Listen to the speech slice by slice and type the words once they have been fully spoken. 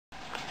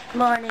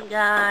Morning,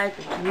 guys.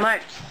 It's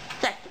March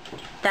 2nd,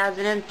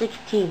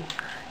 2016,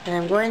 and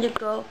I'm going to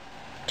go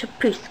to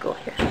preschool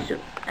here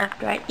soon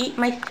after I eat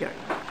my cereal.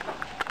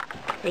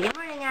 Say good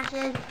morning,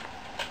 Ashes.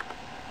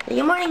 Say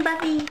good morning,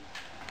 Buffy.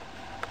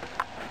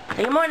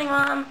 Say good morning,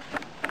 Mom.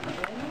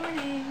 Good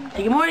morning.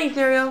 Say good morning,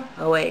 cereal.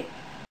 Oh, wait.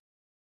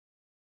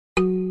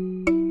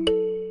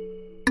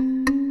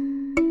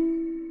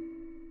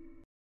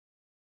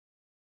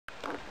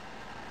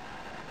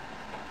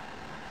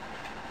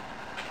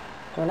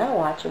 We're not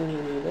watching you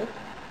eat it.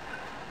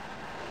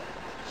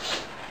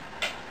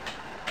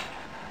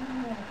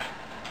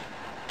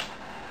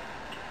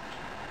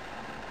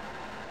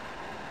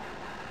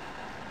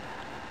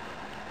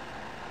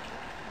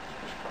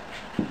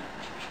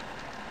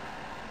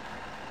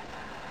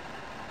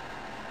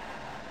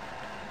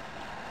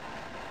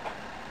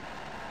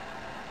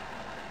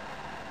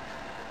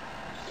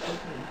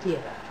 Yeah.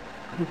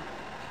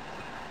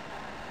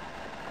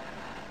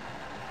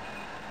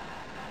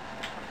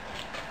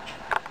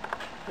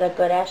 Is that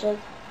good, Ashes?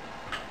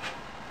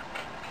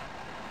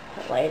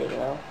 Not lighting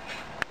though.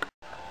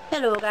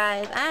 Hello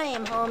guys, I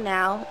am home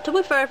now. Took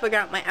me forever to figure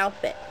out my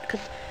outfit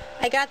because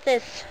I got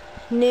this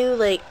new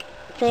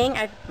thing.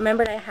 I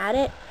remembered I had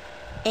it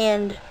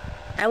and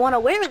I want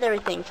to wear it with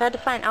everything, so I had to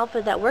find an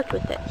outfit that worked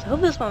with it. So I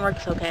hope this one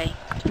works okay.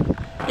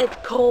 It's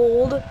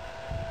cold.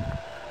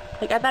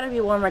 I thought it'd be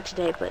warmer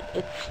today, but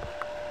it's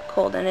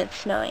cold and it's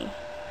snowing.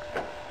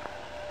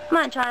 Come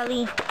on,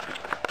 Charlie.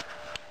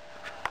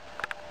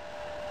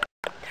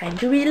 Time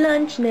to eat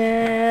lunch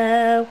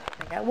now.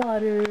 I got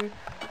water.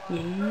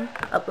 Yeah.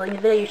 Uploading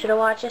the video you should have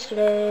watched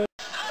yesterday.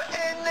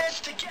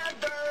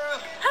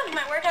 Oh,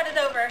 my workout is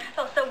over. I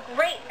felt so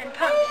great and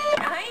pumped.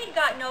 I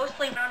got no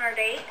sleep on our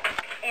date,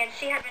 and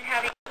she had been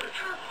having...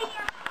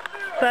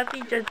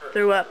 Buffy just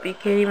threw up. You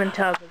can't even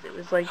tell because it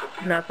was like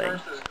nothing.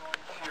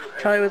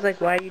 Charlie was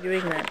like, why are you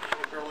doing that?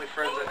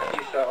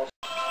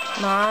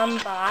 Mom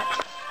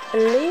bought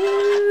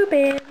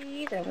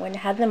blueberries. I'm going to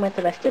have them with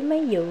the rest of my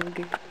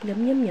yogurt.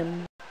 Yum, yum,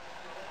 yum.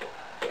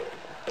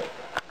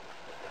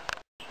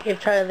 Give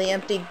Charlie the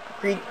empty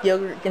Greek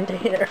yogurt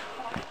container.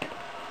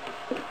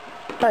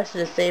 Probably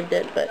should have saved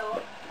it, but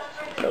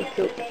so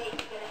cute.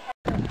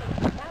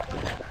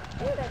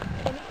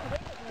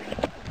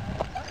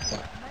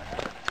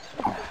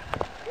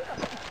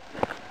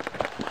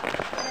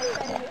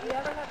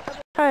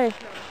 Charlie,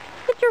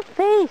 look at your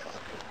face.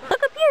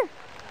 Look up here.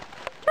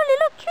 Charlie,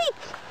 look,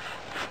 treats.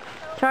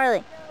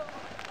 Charlie.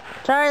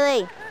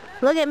 Charlie,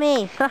 look at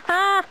me.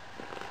 Haha.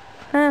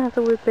 That's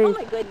a weird face. Oh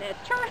my goodness,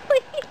 Charlie!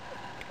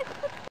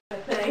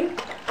 Thing.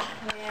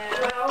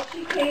 Yeah. Well,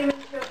 she came and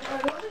she goes, I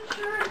wasn't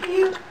sure if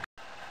you... I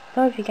don't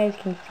know if you guys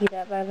can see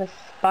that, but I have a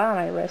spot on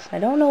my wrist. I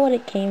don't know what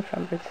it came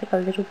from, but it's like a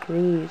little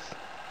bruise.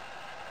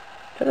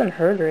 It doesn't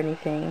hurt or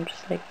anything. I'm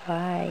just like,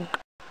 why?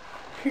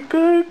 You're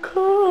good,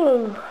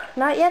 cool.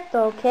 Not yet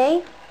though,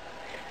 okay?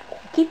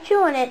 Keep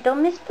chewing it.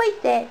 Don't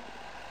misplace it.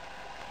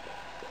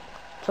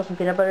 Throw some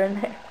peanut butter in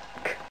there.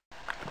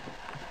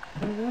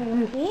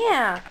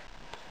 Yeah.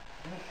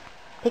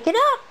 Pick it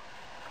up.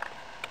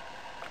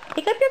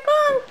 Pick up your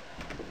Kong.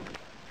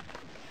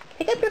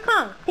 Pick up your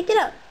Kong. Pick it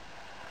up.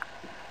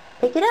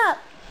 Pick it up.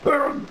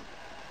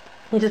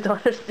 You just don't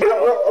understand.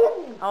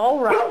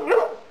 Alright.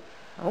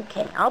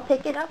 Okay, I'll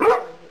pick it up for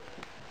you.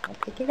 I'll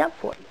pick it up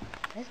for you.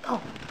 Let's go.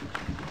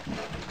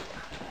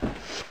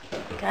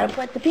 Gotta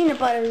put the peanut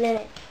butters in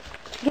it.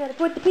 You gotta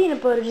put the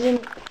peanut butters in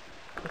it.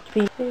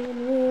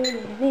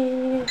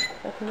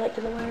 Nothing like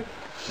to the word.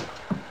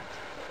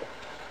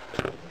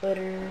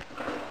 Butter.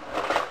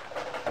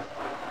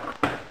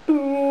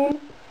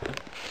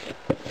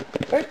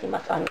 First, you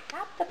must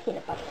untap the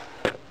peanut butter.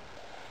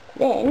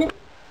 Then,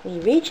 we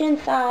reach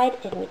inside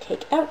and we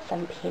take out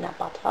some peanut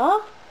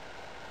butter.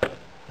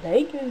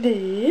 Like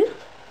this.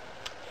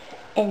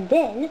 And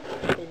then,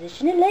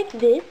 position it like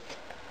this.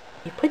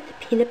 You put the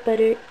peanut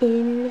butter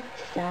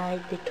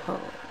inside the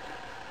cone.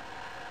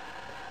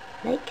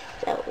 Like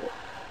so.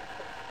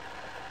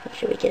 Make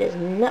sure we get as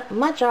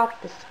much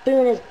off the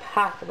spoon as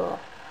possible.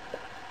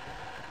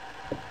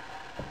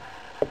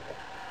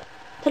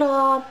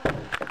 Ta-da!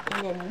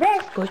 And then the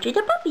rest goes to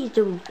the puppies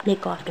to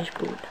lick off the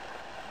spoon.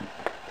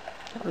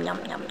 Yum, yum,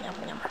 yum, yum,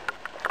 yum.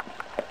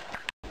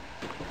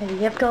 We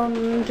have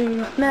come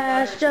to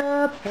smashed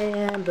up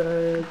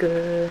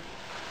hamburger.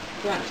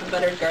 You want some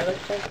buttered garlic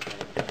toast?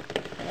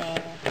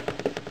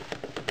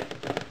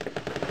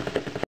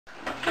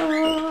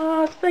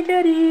 Oh,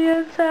 spaghetti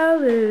and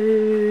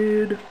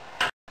salad.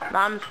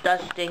 Mom's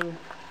dusting.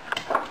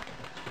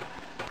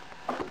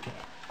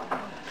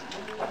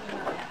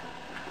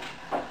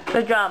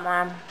 Good job,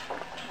 Mom.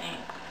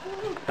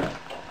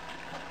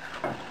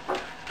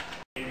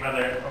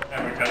 Mother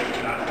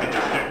advertising not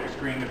to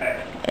screen the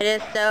pay. It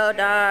is so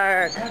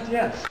dark.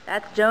 Yes.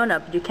 That's Jonah,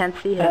 but you can't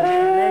see him.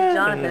 There's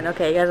Jonathan.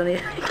 Okay, you guys don't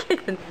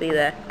even see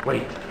that.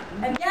 Wait.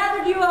 I've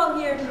gathered you all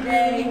here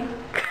today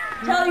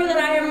to tell you that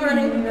I am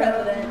running for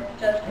president.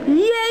 Just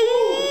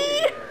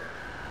Yay!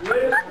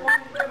 List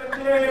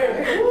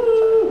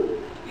 117!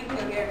 you can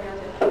go here.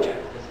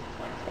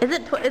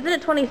 Isn't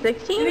it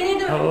 2016? We need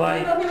to.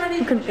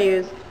 I'm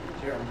confused.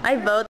 I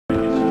vote.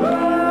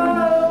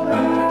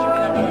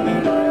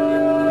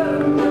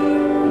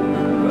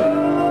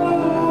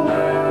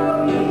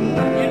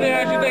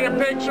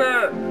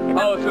 Picture.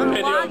 Oh, it's a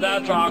video. Vlogging.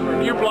 That's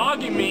awkward. You're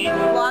vlogging me.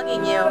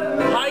 Vlogging you.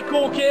 Hi,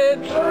 cool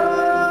kids.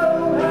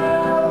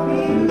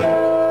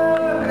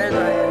 There's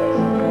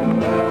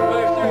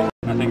Ryan.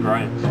 I think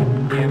Ryan's.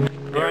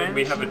 Brian,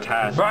 we have a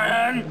task.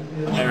 Brian.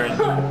 Aaron.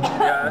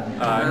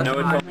 Yeah.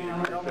 Noah told me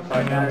to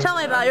find out. Tell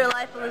me about your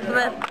life,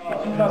 Elizabeth.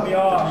 Cut me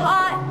off.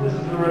 Hot.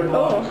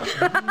 Oh.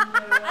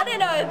 I didn't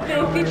know I was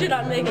being featured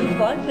on Megan's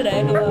vlog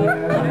today. Hello.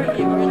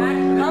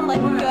 I'm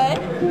like good.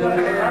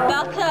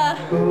 About to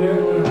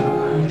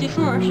do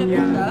some worship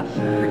and stuff.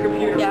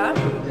 Yeah.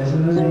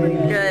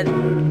 Good.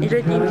 You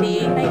drinking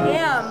tea? I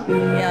am.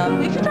 Yeah.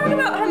 We should talk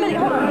about how many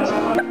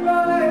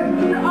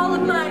all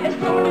of my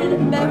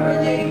assorted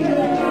beverages.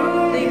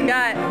 So you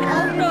got.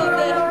 Also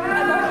this.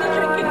 I'm also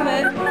drinking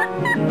this.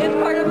 It's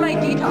part of my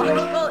detox.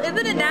 Well,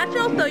 isn't it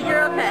natural? So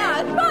you're okay.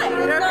 Yeah, it's fine.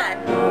 You're okay.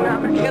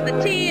 You got the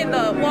tea and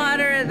the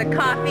water and the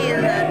coffee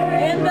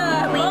and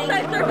the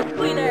multi-surface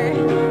cleaner.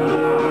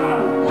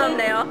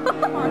 thumbnail.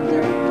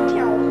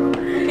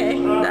 Okay.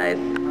 Nice.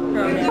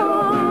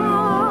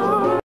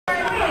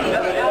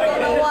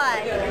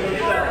 What?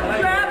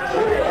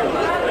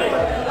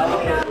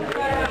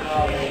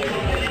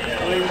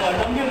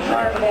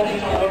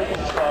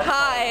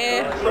 Hi.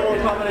 Someone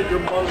commented your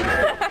mother.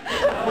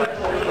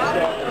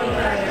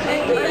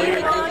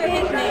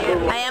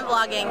 I am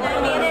vlogging.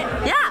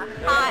 Yeah.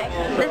 Hi.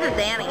 This is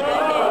Danny.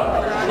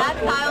 That's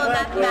Kyle and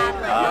that's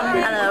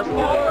Madeline. Hello.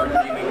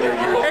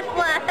 There's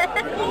Flash.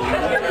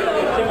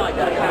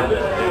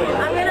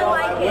 I'm gonna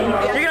like it.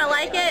 You're gonna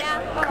like it?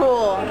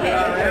 Cool.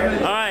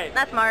 Alright.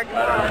 That's Mark.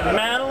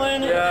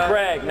 Madeline,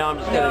 Greg. No, I'm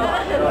just kidding.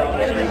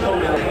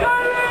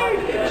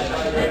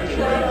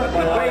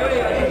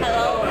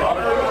 Hello.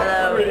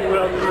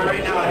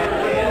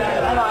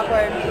 I'm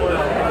awkward.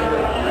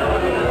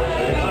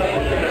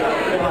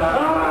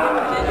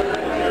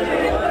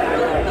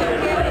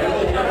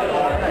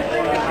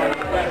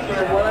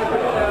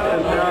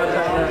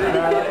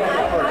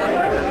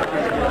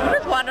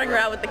 Wandering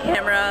around with the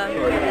camera,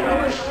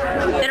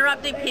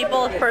 interrupting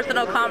people's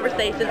personal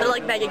conversations. They're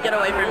like, Megan, get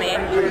away from me.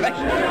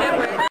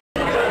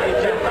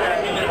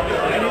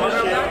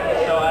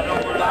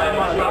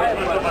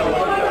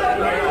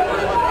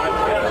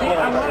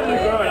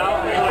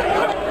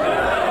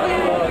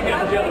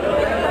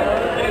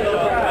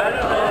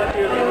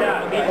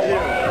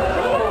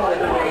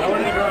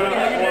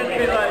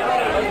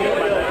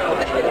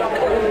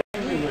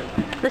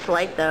 This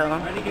light though.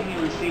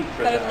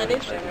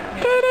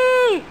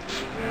 Katie!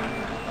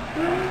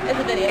 It's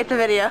a video. It's a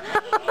video.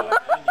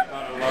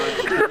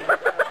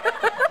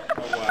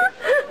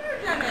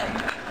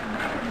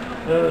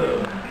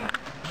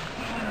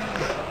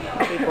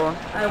 People.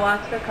 I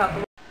watched a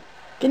couple.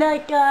 Good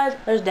night, guys.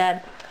 There's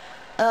Dad.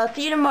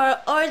 See you tomorrow.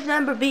 Always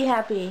remember, be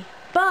happy.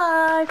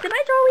 Bye. Good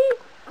night,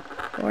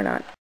 Joey. Or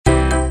not.